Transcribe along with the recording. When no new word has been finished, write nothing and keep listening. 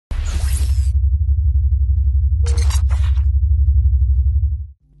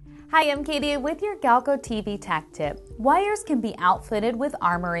Hi, I'm Katie with your Galco TV Tech Tip. Wires can be outfitted with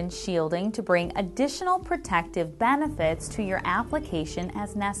armor and shielding to bring additional protective benefits to your application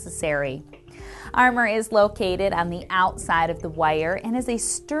as necessary. Armor is located on the outside of the wire and is a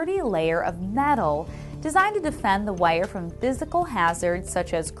sturdy layer of metal designed to defend the wire from physical hazards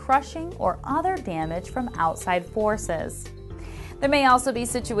such as crushing or other damage from outside forces. There may also be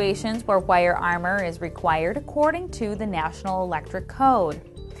situations where wire armor is required according to the National Electric Code.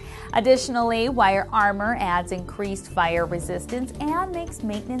 Additionally, wire armor adds increased fire resistance and makes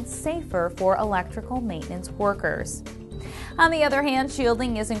maintenance safer for electrical maintenance workers. On the other hand,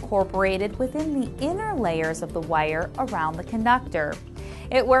 shielding is incorporated within the inner layers of the wire around the conductor.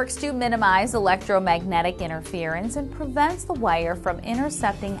 It works to minimize electromagnetic interference and prevents the wire from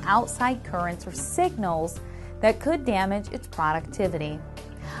intercepting outside currents or signals that could damage its productivity.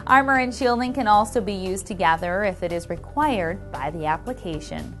 Armor and shielding can also be used together if it is required by the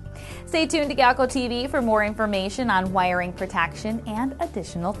application. Stay tuned to Galco TV for more information on wiring protection and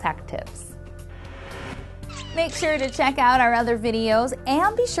additional tech tips. Make sure to check out our other videos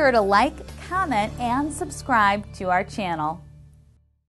and be sure to like, comment, and subscribe to our channel.